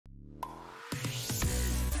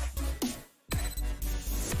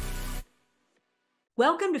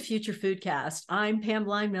Welcome to Future Foodcast. I'm Pam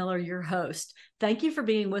Miller, your host. Thank you for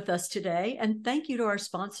being with us today, and thank you to our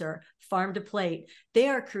sponsor, Farm to Plate. They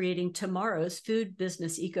are creating tomorrow's food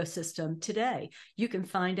business ecosystem today. You can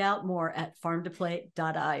find out more at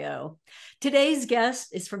farmtoplate.io. Today's guest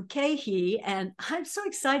is from KeHE, and I'm so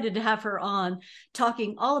excited to have her on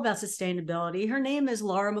talking all about sustainability. Her name is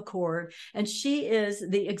Laura McCord, and she is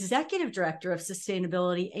the Executive Director of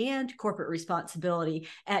Sustainability and Corporate Responsibility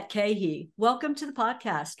at KeHE. Welcome to the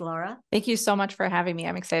podcast, Laura. Thank you so much for having me.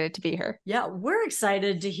 I'm excited to be here. Yeah, we're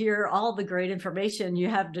excited to hear all the great information you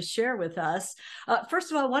have to share with us.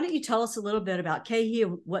 First of all, why don't you tell us a little bit about KeHE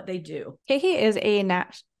and what they do? KeHE is a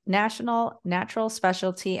national natural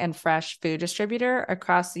specialty and fresh food distributor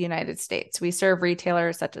across the United States. We serve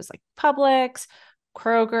retailers such as like Publix,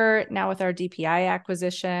 Kroger, now with our DPI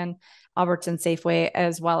acquisition, Albertsons Safeway,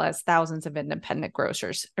 as well as thousands of independent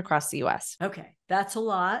grocers across the U.S. Okay, that's a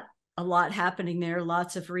lot happening there,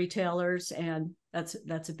 lots of retailers, and that's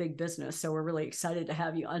a big business. So we're really excited to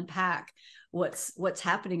have you unpack what's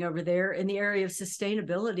happening over there in the area of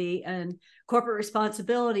sustainability and corporate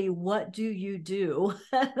responsibility. What do you do?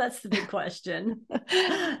 That's the big question.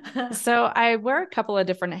 So I wear a couple of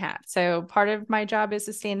different hats. So part of my job is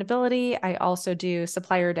sustainability. I also do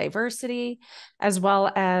supplier diversity, as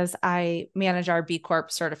well as I manage our B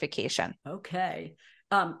Corp certification. Okay.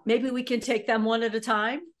 Maybe we can take them one at a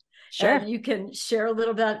time. Sure. And you can share a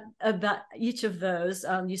little bit about each of those.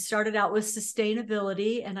 You started out with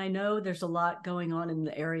sustainability, and I know there's a lot going on in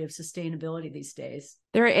the area of sustainability these days.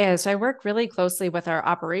 There is. I work really closely with our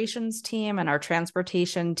operations team and our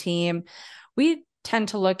transportation team. We tend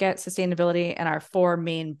to look at sustainability in our four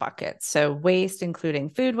main buckets. So waste,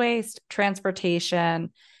 including food waste,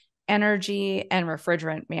 transportation, energy, and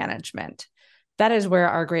refrigerant management. That is where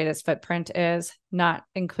our greatest footprint is, not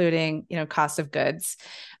including, cost of goods.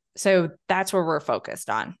 So that's where we're focused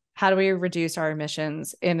on. How do we reduce our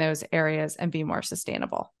emissions in those areas and be more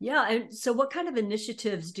sustainable? Yeah. And so what kind of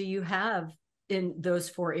initiatives do you have in those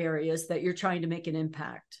four areas that you're trying to make an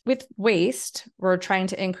impact? With waste, we're trying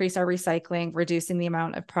to increase our recycling, reducing the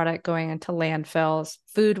amount of product going into landfills.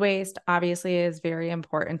 Food waste obviously is very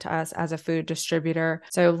important to us as a food distributor.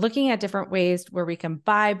 So looking at different ways where we can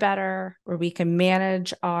buy better, where we can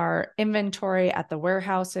manage our inventory at the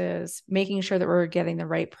warehouses, making sure that we're getting the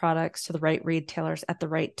right products to the right retailers at the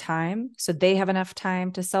right time so they have enough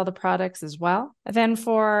time to sell the products as well. And then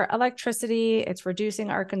for electricity, it's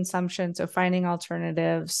reducing our consumption. So finding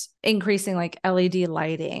alternatives, increasing like LED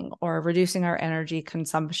lighting or reducing our energy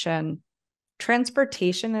consumption.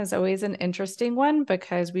 Transportation is always an interesting one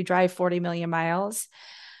because we drive 40 million miles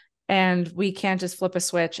and we can't just flip a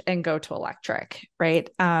switch and go to electric, right?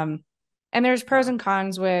 And there's pros and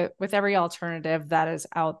cons with every alternative that is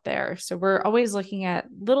out there. So we're always looking at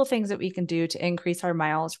little things that we can do to increase our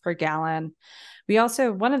miles per gallon. We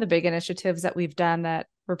also, one of the big initiatives that we've done that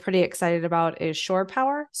we're pretty excited about is shore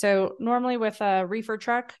power. So normally with a reefer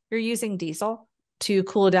truck, you're using diesel to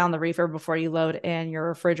cool down the reefer before you load in your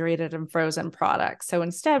refrigerated and frozen products. So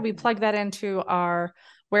instead, we plug that into our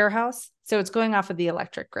warehouse. So it's going off of the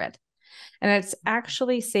electric grid. And it's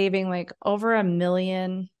actually saving like over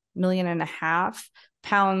 1.5 million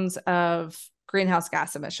pounds of greenhouse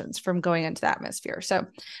gas emissions from going into the atmosphere. So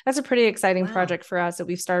that's a pretty exciting project for us that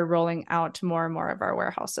we've started rolling out to more and more of our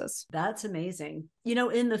warehouses. That's amazing.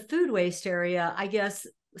 In the food waste area, I guess,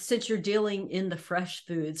 since you're dealing in the fresh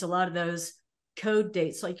foods, a lot of those code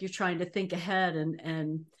dates, like you're trying to think ahead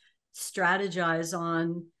and strategize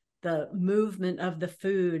on the movement of the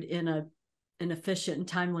food in an efficient and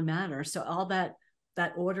timely manner. So all that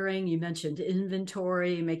ordering, you mentioned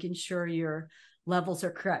inventory, making sure your levels are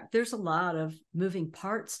correct. There's a lot of moving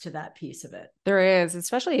parts to that piece of it. There is,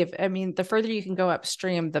 especially the further you can go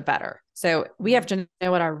upstream, the better. So we have to know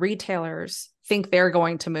what our retailers think they're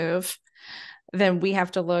going to move. Then we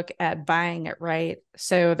have to look at buying it right.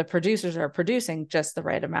 So the producers are producing just the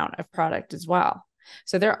right amount of product as well.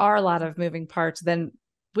 So there are a lot of moving parts. Then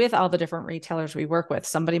with all the different retailers we work with,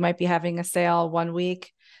 somebody might be having a sale one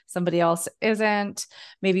week, somebody else isn't.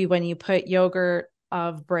 Maybe when you put yogurt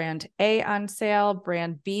of brand A on sale,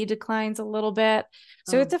 brand B declines a little bit.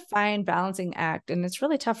 So it's a fine balancing act, and it's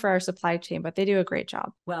really tough for our supply chain, but they do a great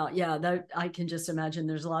job. Well, yeah, I can just imagine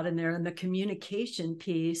there's a lot in there. And the communication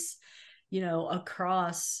piece,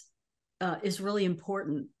 across is really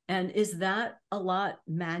important. And is that a lot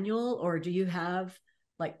manual, or do you have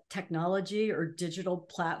like technology or digital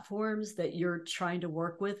platforms that you're trying to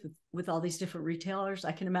work with with all these different retailers?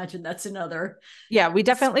 I can imagine that's another. Yeah, we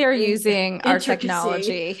definitely are using our intricacy.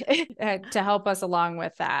 technology to help us along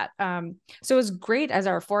with that. So as great as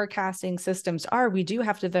our forecasting systems are, we do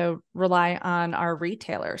have to, though, rely on our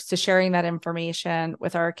retailers to sharing that information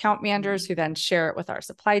with our account managers, who then share it with our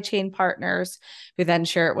supply chain partners, who then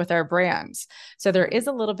share it with our brands. So there is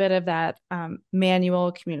a little bit of that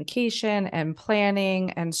manual communication and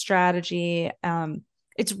planning and strategy.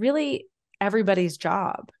 It's really everybody's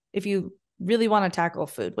job. If you really want to tackle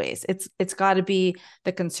food waste, it's got to be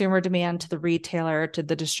the consumer demand to the retailer, to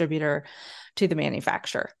the distributor, to the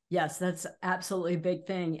manufacturer. Yes, that's absolutely a big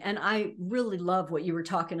thing. And I really love what you were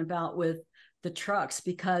talking about with the trucks,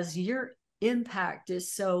 because your impact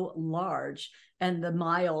is so large and the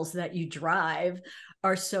miles that you drive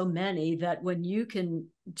are so many that when you can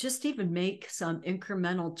just even make some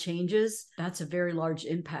incremental changes, that's a very large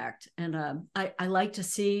impact. And I like to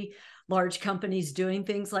see large companies doing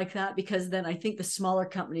things like that, because then I think the smaller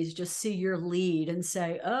companies just see your lead and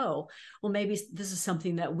say, oh, well, maybe this is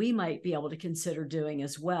something that we might be able to consider doing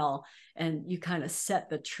as well. And you kind of set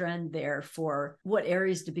the trend there for what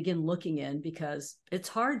areas to begin looking in, because it's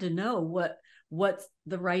hard to know what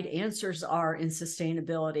the right answers are in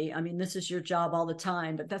sustainability. I mean, this is your job all the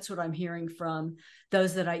time, but that's what I'm hearing from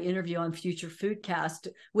those that I interview on Future Foodcast.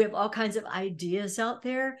 We have all kinds of ideas out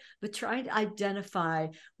there, but trying to identify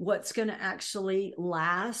what's going to actually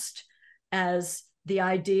last as the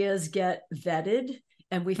ideas get vetted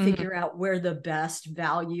and we figure out where the best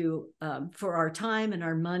value for our time and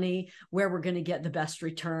our money, where we're going to get the best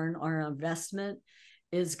return on our investment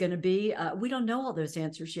is going to be. We don't know all those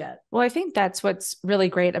answers yet. Well, I think that's what's really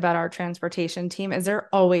great about our transportation team is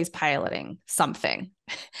they're always piloting something.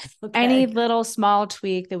 Okay. Any little small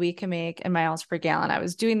tweak that we can make in miles per gallon. I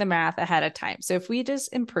was doing the math ahead of time. So if we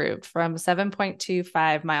just improved from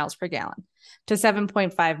 7.25 miles per gallon to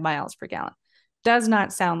 7.5 miles per gallon, does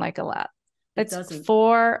not sound like a lot. That's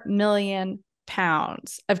 4 million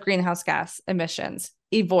pounds of greenhouse gas emissions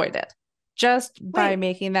avoided just by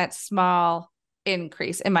making that small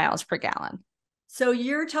increase in miles per gallon. So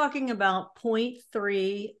you're talking about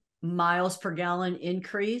 0.3 miles per gallon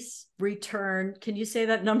increase return. Can you say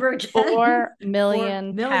that number again? 4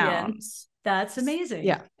 million pounds. That's amazing.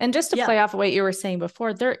 Yeah. And just to play off of what you were saying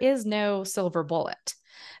before, there is no silver bullet.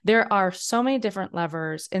 There are so many different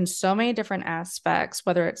levers in so many different aspects,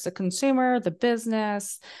 whether it's the consumer, the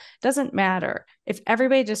business, doesn't matter. If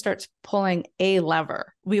everybody just starts pulling a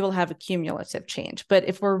lever, we will have a cumulative change. But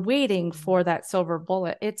if we're waiting for that silver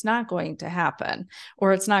bullet, it's not going to happen,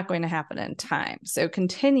 or it's not going to happen in time. So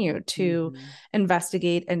continue to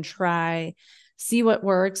investigate and try, see what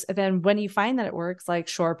works. And then when you find that it works, like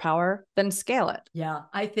shore power, then scale it. Yeah,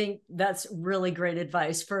 I think that's really great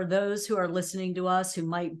advice for those who are listening to us who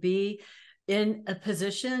might be in a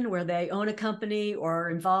position where they own a company or are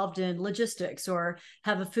involved in logistics or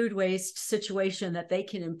have a food waste situation that they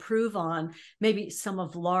can improve on. Maybe some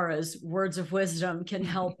of Laura's words of wisdom can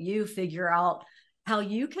help you figure out how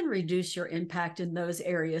you can reduce your impact in those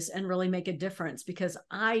areas and really make a difference. Because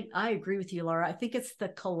I agree with you, Laura. I think it's the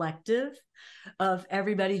collective of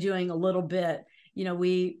everybody doing a little bit. You know,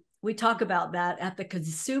 we talk about that at the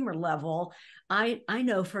consumer level. I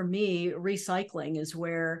know for me, recycling is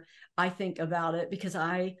where I think about it, because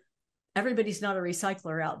everybody's not a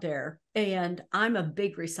recycler out there. And I'm a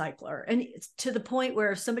big recycler. And it's to the point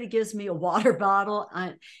where if somebody gives me a water bottle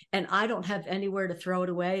and I don't have anywhere to throw it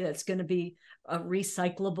away, that's going to be a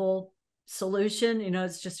recyclable solution, you know,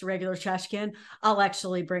 it's just a regular trash can, I'll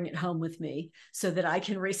actually bring it home with me so that I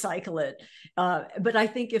can recycle it. But I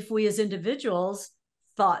think if we as individuals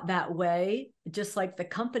thought that way, just like the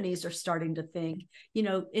companies are starting to think, you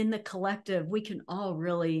know, in the collective, we can all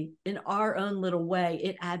really, in our own little way,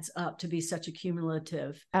 it adds up to be such a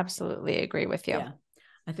cumulative. Absolutely agree with you. Yeah,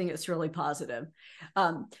 I think it's really positive.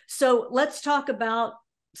 So let's talk about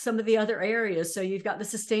some of the other areas. So you've got the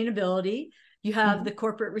sustainability, you have the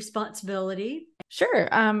corporate responsibility. Sure.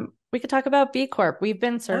 We could talk about B Corp. We've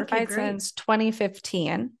been certified since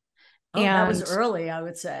 2015. Oh, that was early, I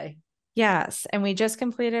would say. Yes. And we just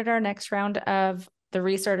completed our next round of the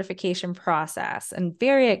recertification process, and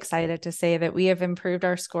very excited to say that we have improved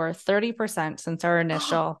our score 30% since our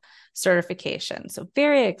initial certification. So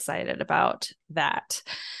very excited about that.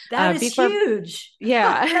 That is huge.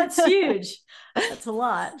 Yeah. That's huge. That's a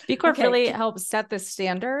lot. B Corp really helps set the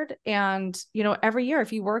standard. And, you know, every year,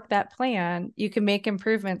 if you work that plan, you can make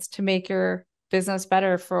improvements to make your business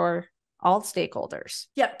better for all stakeholders.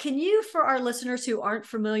 Yeah. Can you, for our listeners who aren't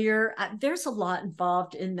familiar, there's a lot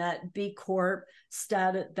involved in that B Corp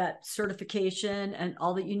status, that certification and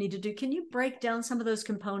all that you need to do. Can you break down some of those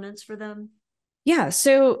components for them? Yeah.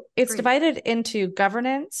 So it's Great. divided into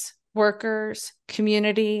governance, workers,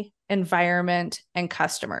 community, environment, and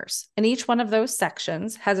customers. And each one of those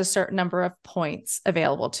sections has a certain number of points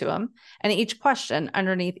available to them. And each question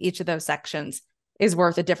underneath each of those sections is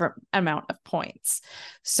worth a different amount of points.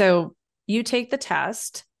 So you take the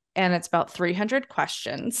test, and it's about 300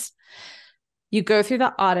 questions. You go through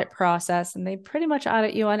the audit process, and they pretty much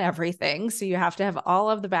audit you on everything. So you have to have all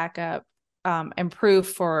of the backup and proof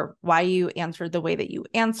for why you answered the way that you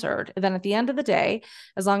answered. And then at the end of the day,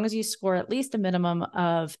 as long as you score at least a minimum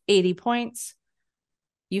of 80 points,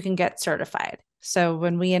 you can get certified. So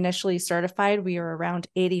when we initially certified, we were around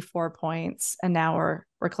 84 points, and now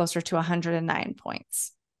we're closer to 109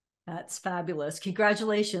 points. That's fabulous.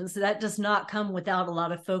 Congratulations. That does not come without a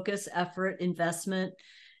lot of focus, effort, investment.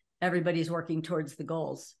 Everybody's working towards the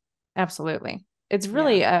goals. Absolutely. It's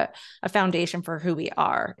really a foundation for who we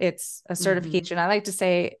are. It's a certification. I like to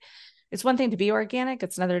say it's one thing to be organic.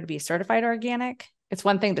 It's another to be certified organic. It's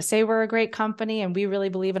one thing to say we're a great company and we really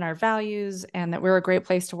believe in our values and that we're a great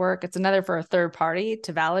place to work. It's another for a third party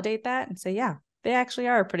to validate that and say, yeah, they actually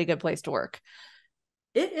are a pretty good place to work.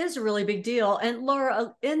 It is a really big deal. And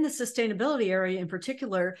Laura, in the sustainability area in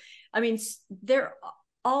particular, I mean, there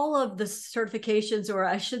all of the certifications, or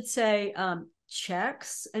I should say,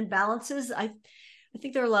 checks and balances. I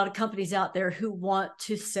think there are a lot of companies out there who want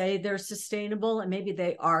to say they're sustainable, and maybe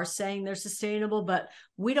they are saying they're sustainable, but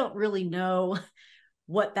we don't really know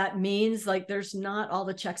what that means. Like, there's not all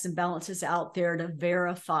the checks and balances out there to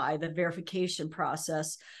verify the verification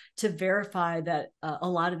process, to verify that a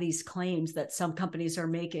lot of these claims that some companies are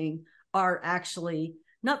making are actually,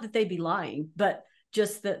 not that they be lying, but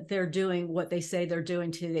just that they're doing what they say they're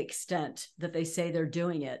doing to the extent that they say they're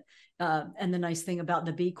doing it. And the nice thing about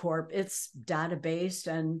the B Corp, it's data-based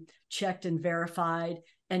and checked and verified.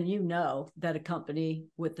 And you know that a company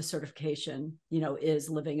with the certification, is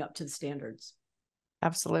living up to the standards.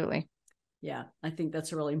 Absolutely. Yeah, I think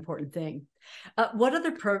that's a really important thing. What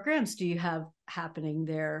other programs do you have happening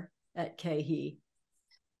there at KHE?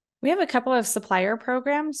 We have a couple of supplier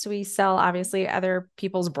programs. We sell obviously other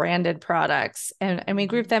people's branded products, and we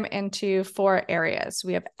group them into 4 areas.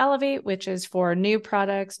 We have Elevate, which is for new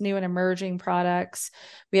products, new and emerging products.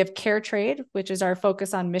 We have Care Trade, which is our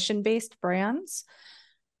focus on mission-based brands.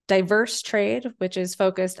 Diverse Trade, which is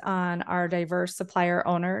focused on our diverse supplier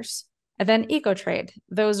owners. And then Eco Trade,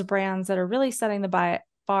 those brands that are really setting the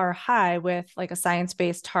bar high with like a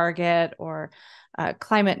science-based target or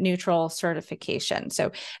climate neutral certification.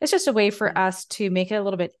 So it's just a way for us to make it a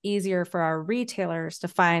little bit easier for our retailers to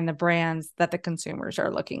find the brands that the consumers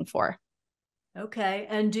are looking for. Okay.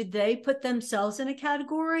 And do they put themselves in a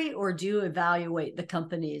category, or do you evaluate the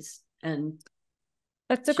companies? And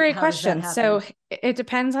that's a great question. So it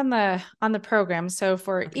depends on the program. So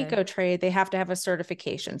for Eco Trade, they have to have a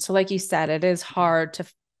certification. So like you said, it is hard to,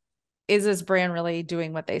 is this brand really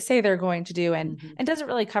doing what they say they're going to do? And doesn't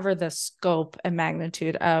really cover the scope and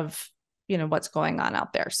magnitude of, what's going on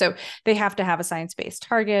out there. So they have to have a science-based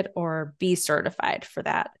target or be certified for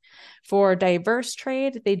that. For Diverse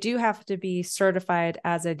Trade, they do have to be certified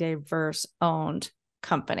as a diverse owned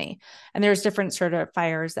company. And there's different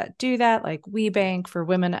certifiers that do that, like WeBank for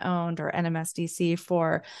women owned or NMSDC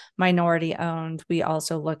for minority owned. We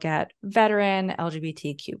also look at veteran,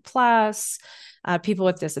 LGBTQ plus, people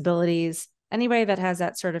with disabilities. Anybody that has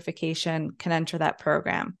that certification can enter that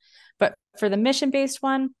program. But for the mission-based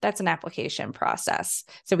one, that's an application process.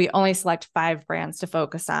 So we only select 5 brands to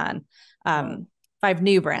focus on, 5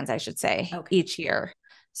 new brands, I should say, each year.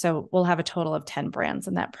 So we'll have a total of 10 brands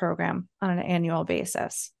in that program on an annual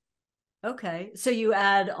basis. Okay. So you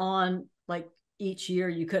add on, like, each year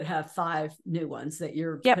you could have 5 new ones that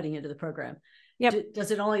you're putting into the program. Yep.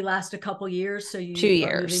 Does it only last a couple years? So you 2 years.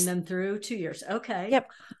 are moving them through 2 years. Okay. Yep.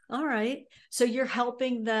 All right. So you're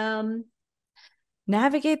helping them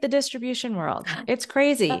navigate the distribution world. It's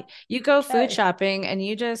crazy. You go food shopping and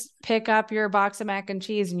you just pick up your box of mac and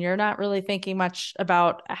cheese and you're not really thinking much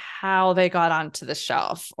about how they got onto the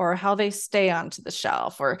shelf or how they stay onto the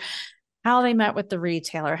shelf or how they met with the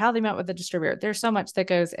retailer, how they met with the distributor. There's so much that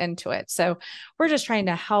goes into it. So we're just trying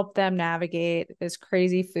to help them navigate this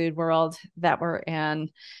crazy food world that we're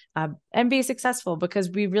in and be successful, because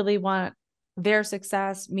we really want their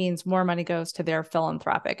success means more money goes to their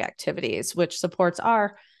philanthropic activities, which supports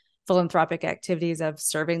our philanthropic activities of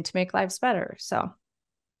serving to make lives better. So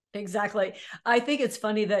exactly. I think it's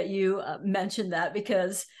funny that you mentioned that,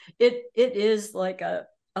 because it is like a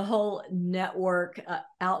whole network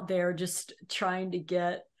out there just trying to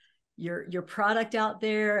get your product out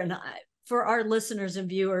there. And for our listeners and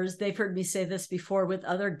viewers, they've heard me say this before with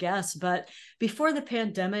other guests, but before the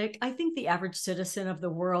pandemic, I think the average citizen of the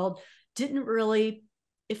world didn't really,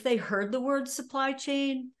 if they heard the word supply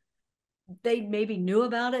chain, they maybe knew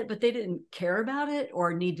about it, but they didn't care about it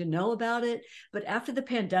or need to know about it. But after the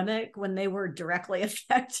pandemic, when they were directly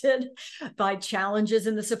affected by challenges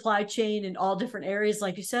in the supply chain in all different areas,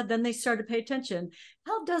 like you said, then they started to pay attention.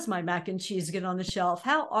 How does my mac and cheese get on the shelf?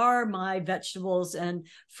 How are my vegetables and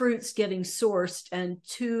fruits getting sourced and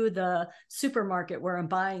to the supermarket where I'm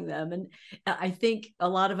buying them? And I think a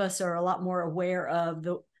lot of us are a lot more aware of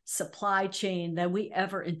the supply chain than we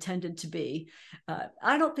ever intended to be.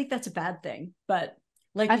 I don't think that's a bad thing, but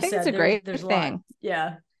like I you think said, it's a great there's a thing. lot.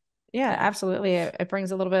 Yeah. Yeah, absolutely. It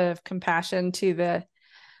brings a little bit of compassion to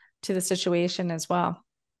the situation as well.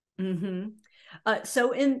 Mm-hmm.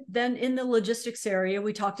 So in the logistics area,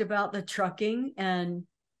 we talked about the trucking and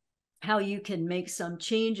how you can make some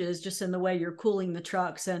changes just in the way you're cooling the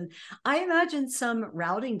trucks. And I imagine some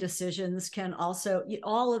routing decisions can also,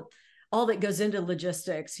 all that goes into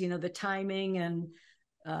logistics, the timing and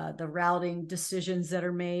the routing decisions that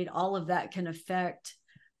are made, all of that can affect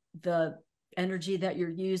the energy that you're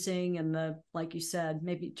using and like you said,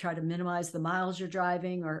 maybe try to minimize the miles you're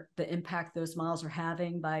driving or the impact those miles are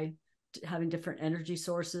having by having different energy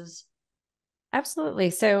sources. Absolutely.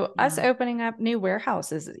 So us opening up new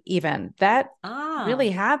warehouses, even that really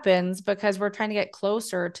happens because we're trying to get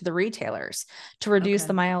closer to the retailers to reduce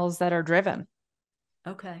the miles that are driven.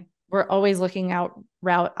 Okay. We're always looking at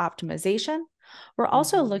route optimization. We're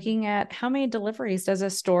also looking at how many deliveries does a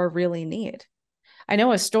store really need? I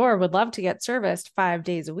know a store would love to get serviced 5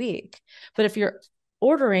 days a week, but if you're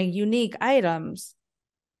ordering unique items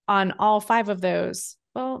on all 5 of those,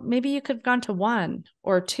 well, maybe you could have gone to 1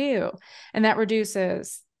 or 2, and that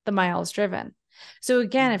reduces the miles driven. So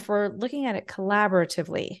again, if we're looking at it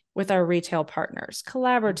collaboratively with our retail partners,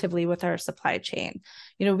 collaboratively with our supply chain,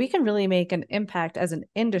 we can really make an impact as an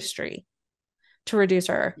industry to reduce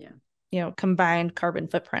our, combined carbon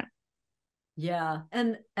footprint. Yeah.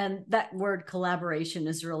 And that word collaboration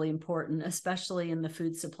is really important, especially in the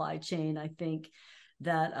food supply chain. I think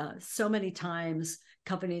that so many times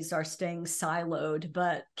companies are staying siloed,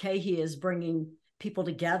 but KeHE is bringing people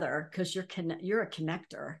together because you're a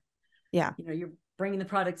connector. Yeah. You're bringing the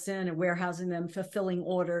products in and warehousing them, fulfilling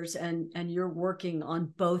orders, and you're working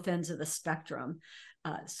on both ends of the spectrum.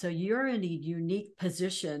 So you're in a unique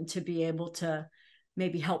position to be able to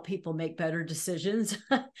maybe help people make better decisions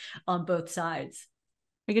on both sides.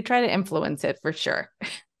 We could try to influence it for sure.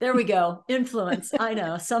 There we go. Influence. I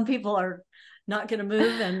know some people are not going to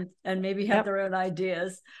move and maybe have their own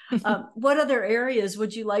ideas. What other areas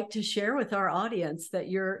would you like to share with our audience that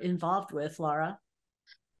you're involved with, Laura?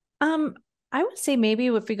 I would say maybe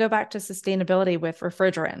if we go back to sustainability with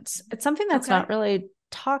refrigerants, it's something that's not really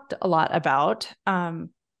talked a lot about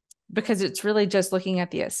because it's really just looking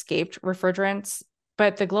at the escaped refrigerants,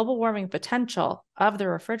 but the global warming potential of the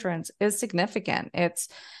refrigerants is significant. It's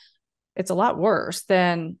a lot worse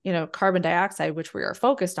than, carbon dioxide, which we are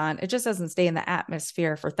focused on. It just doesn't stay in the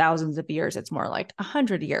atmosphere for thousands of years. It's more like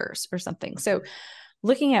 100 years or something. So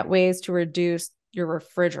looking at ways to reduce your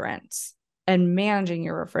refrigerants and managing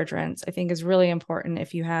your refrigerants, I think is really important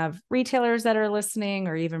if you have retailers that are listening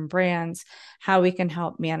or even brands, how we can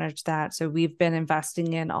help manage that. So we've been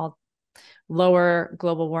investing in all lower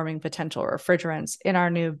global warming potential refrigerants in our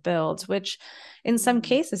new builds, which in some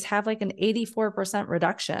cases have like an 84%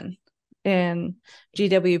 reduction in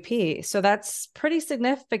GWP. So that's pretty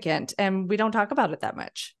significant. And we don't talk about it that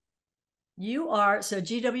much. So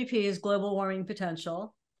GWP is global warming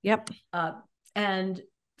potential. Yep. And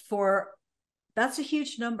that's a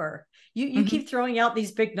huge number. You keep throwing out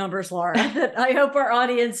these big numbers, Laura, that I hope our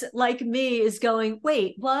audience like me is going,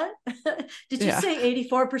 wait, what? Did you say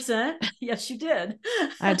 84%? Yes, you did.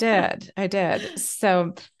 I did.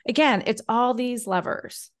 So again, it's all these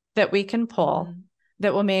levers that we can pull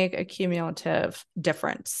that will make a cumulative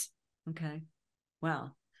difference. Okay.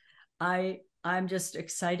 Wow. I'm just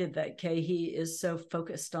excited that KeHE is so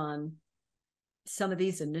focused on some of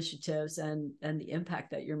these initiatives and the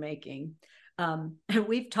impact that you're making. And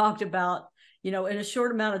we've talked about, in a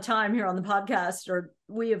short amount of time here on the podcast,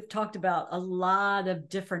 we have talked about a lot of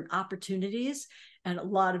different opportunities and a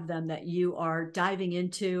lot of them that you are diving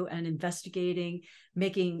into and investigating,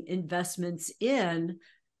 making investments in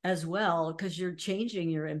as well, because you're changing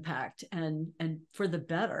your impact and for the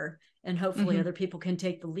better. And hopefully other people can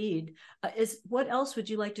take the lead. What else would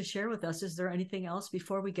you like to share with us? Is there anything else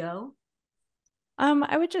before we go?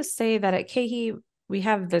 I would just say that at KeHE, we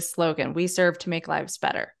have this slogan, we serve to make lives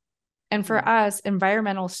better. And for us,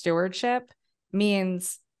 environmental stewardship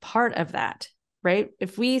means part of that, right?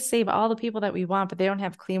 If we save all the people that we want, but they don't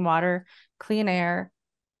have clean water, clean air,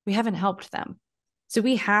 we haven't helped them. So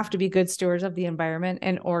we have to be good stewards of the environment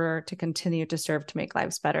in order to continue to serve to make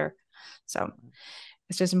lives better. So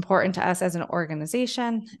it's just important to us as an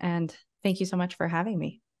organization. And thank you so much for having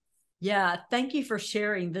me. Yeah, thank you for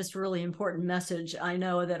sharing this really important message. I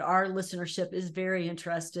know that our listenership is very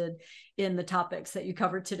interested in the topics that you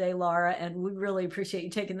covered today, Laura, and we really appreciate you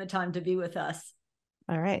taking the time to be with us.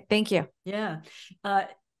 All right. Thank you. Yeah.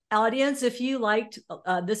 Audience, if you liked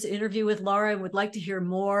this interview with Laura and would like to hear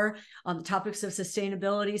more on the topics of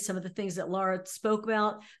sustainability, some of the things that Laura spoke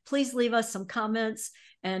about, please leave us some comments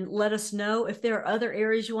and let us know. If there are other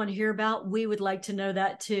areas you want to hear about, we would like to know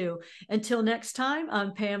that too. Until next time,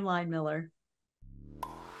 I'm Pam Line Miller.